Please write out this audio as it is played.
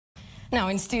Now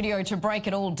in studio to break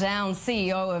it all down,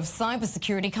 CEO of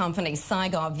cybersecurity company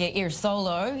Cygov, Yair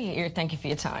Solow. Yair, thank you for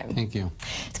your time. Thank you.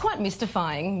 It's quite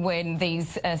mystifying when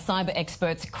these cyber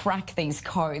experts crack these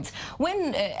codes.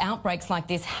 When outbreaks like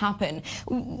this happen,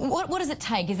 what does it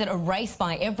take? Is it a race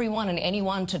by everyone and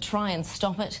anyone to try and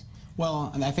stop it?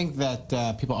 Well, I think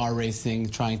that people are racing,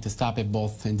 trying to stop it,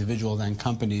 both individuals and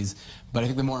companies. But I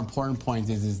think the more important point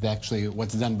is actually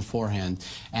what's done beforehand.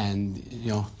 And,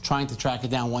 trying to track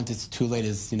it down once it's too late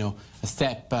is, a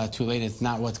step too late. It's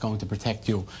not what's going to protect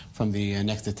you from the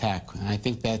next attack. And I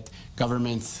think that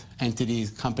governments,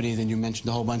 entities, companies, and you mentioned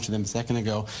a whole bunch of them a second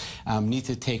ago, need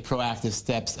to take proactive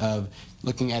steps of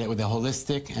looking at it with a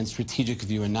holistic and strategic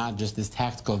view and not just this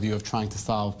tactical view of trying to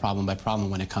solve problem by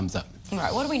problem when it comes up. All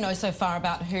right, what do we know so far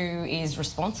about who is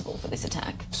responsible for this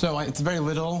attack? So it's very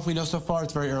little we know so far.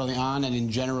 It's very early on, and in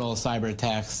general, cyber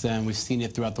attacks, we've seen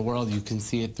it throughout the world. You can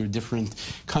see it through different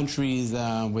countries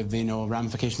with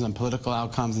ramifications on political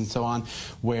outcomes and so on,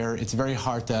 where it's very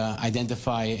hard to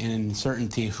identify in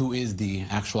certainty who is the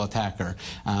actual attacker.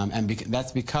 And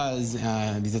that's because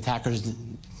these attackers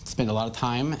spend a lot of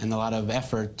time and a lot of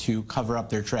effort to cover up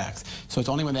their tracks. So it's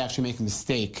only when they actually make a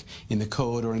mistake in the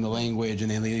code or in the language and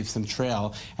they leave some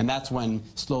trail, and that's when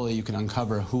slowly you can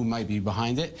uncover who might be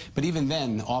behind it. But even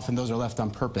then, often those are left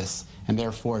on purpose, and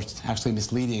therefore it's actually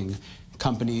misleading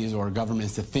companies or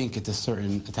governments to think it's a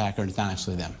certain attacker and it's not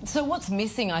actually them. So what's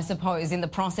missing, I suppose, in the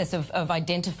process of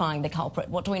identifying the culprit?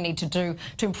 What do we need to do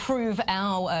to improve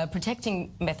our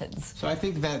protecting methods? So I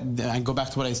think that I go back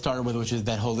to what I started with, which is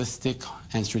that holistic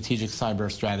and strategic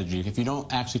cyber strategy. If you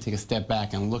don't actually take a step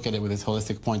back and look at it with this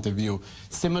holistic point of view,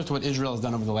 similar to what Israel has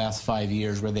done over the last 5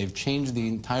 years, where they've changed the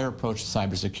entire approach to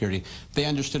cybersecurity. They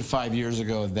understood 5 years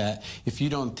ago that if you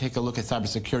don't take a look at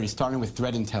cybersecurity, starting with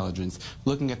threat intelligence,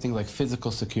 looking at things like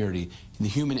physical security, the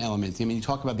human elements. I mean, you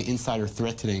talk about the insider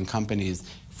threat today in companies.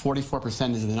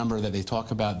 44% is the number that they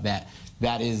talk about.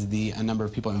 That is the number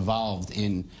of people involved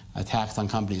in attacks on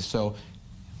companies. So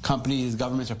companies,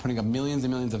 governments are putting up millions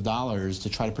and millions of dollars to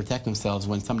try to protect themselves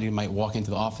when somebody might walk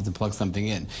into the office and plug something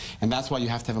in. And that's why you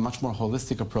have to have a much more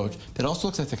holistic approach that also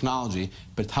looks at technology,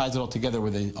 but ties it all together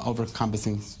with an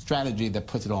over-encompassing strategy that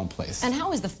puts it all in place. And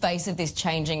how is the face of this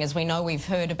changing? As we know, we've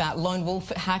heard about lone wolf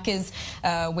hackers,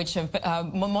 which are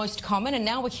most common, and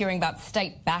now we're hearing about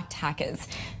state-backed hackers.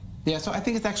 Yeah, so I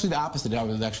think it's actually the opposite. I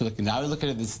was actually looking. I would look at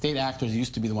it. The state actors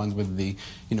used to be the ones with the,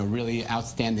 really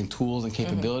outstanding tools and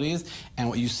capabilities. And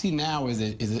what you see now is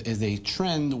a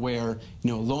trend where,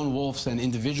 lone wolves and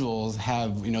individuals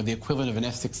have, the equivalent of an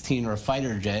F-16 or a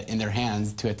fighter jet in their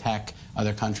hands to attack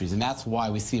other countries. And that's why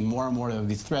we see more and more of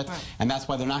these threats. Right. And that's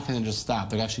why they're not going to just stop.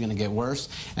 They're actually going to get worse,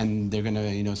 and they're going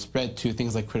to, spread to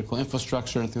things like critical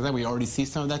infrastructure and things like that. We already see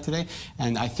some of that today.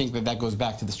 And I think that goes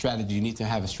back to the strategy. You need to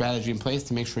have a strategy in place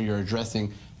to make sure you're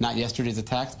addressing not yesterday's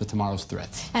attacks, but tomorrow's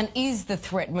threats. And is the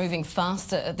threat moving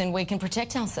faster than we can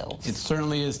protect ourselves? It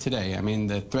certainly is today. I mean,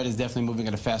 the threat is definitely moving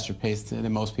at a faster pace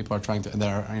than most people are trying to,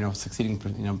 that are, succeeding,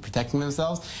 protecting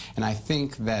themselves. And I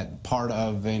think that part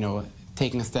of,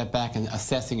 taking a step back and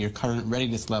assessing your current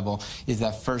readiness level is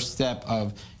that first step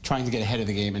of trying to get ahead of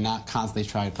the game and not constantly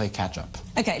trying to play catch-up.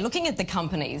 Okay, looking at the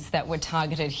companies that were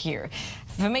targeted here,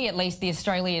 for me at least, the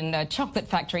Australian chocolate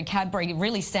factory Cadbury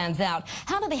really stands out.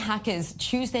 How do the hackers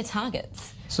choose their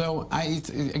targets? So,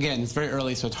 again, it's very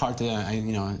early, so it's hard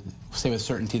to, say with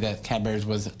certainty that Cadbury's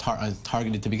was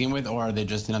targeted to begin with, or are they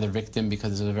just another victim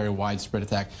because it's a very widespread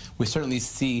attack. We certainly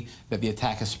see that the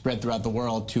attack has spread throughout the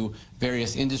world to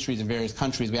various industries and various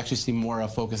countries. We actually see more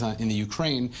focus in the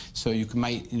Ukraine, so you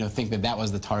might, think that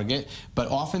was the target. But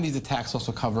often these attacks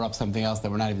also cover up something else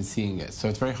that we're not even seeing yet. So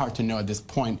it's very hard to know at this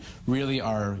point, really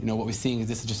are, what we're seeing is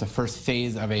this is just a first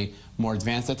phase of a more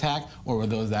advanced attack, or were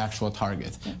those the actual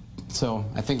targets? So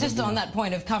I think just on that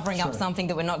point of covering up something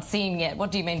that we're not seeing yet, what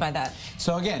do you mean by that?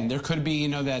 So again, there could be,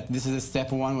 that this is a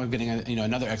step one. We're getting,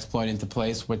 another exploit into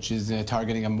place, which is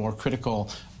targeting a more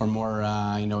critical or more,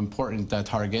 important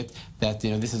target. That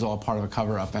this is all part of a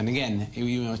cover-up. And again,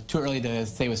 too early to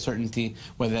say with certainty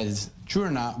whether that is true or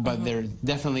not, but there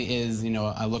definitely is,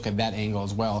 a look at that angle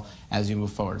as well as you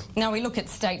move forward. Now, we look at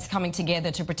states coming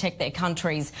together to protect their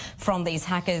countries from these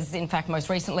hackers. In fact, most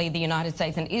recently, the United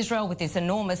States and Israel with this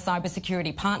enormous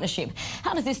cybersecurity partnership.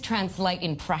 How does this translate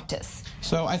in practice?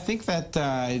 So I think that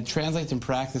it translates in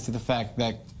practice to the fact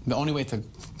that the only way to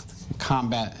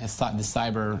combat the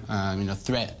cyber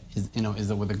threat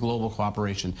is with a global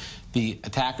cooperation. The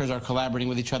attackers are collaborating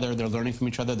with each other. They're learning from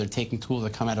each other. They're taking tools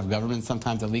that come out of government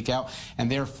sometimes that leak out.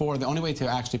 And therefore, the only way to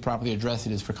actually properly address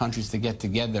it is for countries to get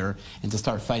together and to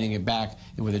start fighting it back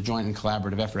with a joint and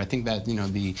collaborative effort. I think that,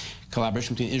 the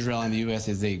collaboration between Israel and the U.S.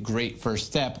 is a great first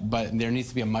step, but there needs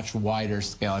to be a much wider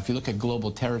scale. If you look at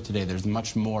global terror today, there's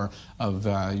much more of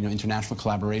international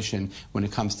collaboration when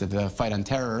it comes to the fight on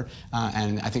terror,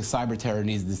 and I think cyber terror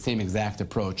needs the same exact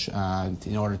approach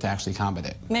in order to actually combat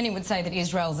it. Many would say that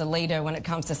Israel's a leader when it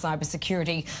comes to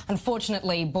cybersecurity,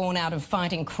 unfortunately born out of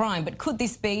fighting crime. But could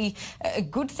this be a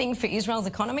good thing for Israel's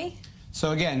economy?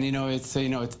 So again, it's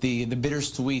the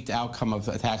bittersweet outcome of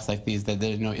attacks like these that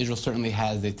Israel certainly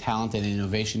has the talent and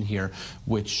innovation here,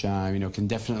 which can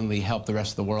definitely help the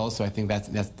rest of the world. So I think that's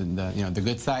the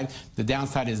good side. The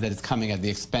downside is that it's coming at the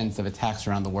expense of attacks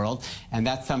around the world, and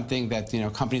that's something that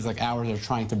companies like ours are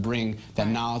trying to bring that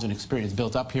knowledge and experience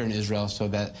built up here in Israel, so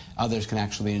that others can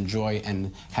actually enjoy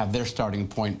and have their starting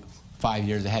point 5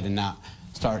 years ahead and not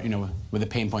start with the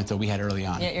pain points that we had early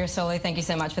on. Yeah, Yair Solow, thank you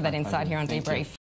so much for that insight here on Debrief.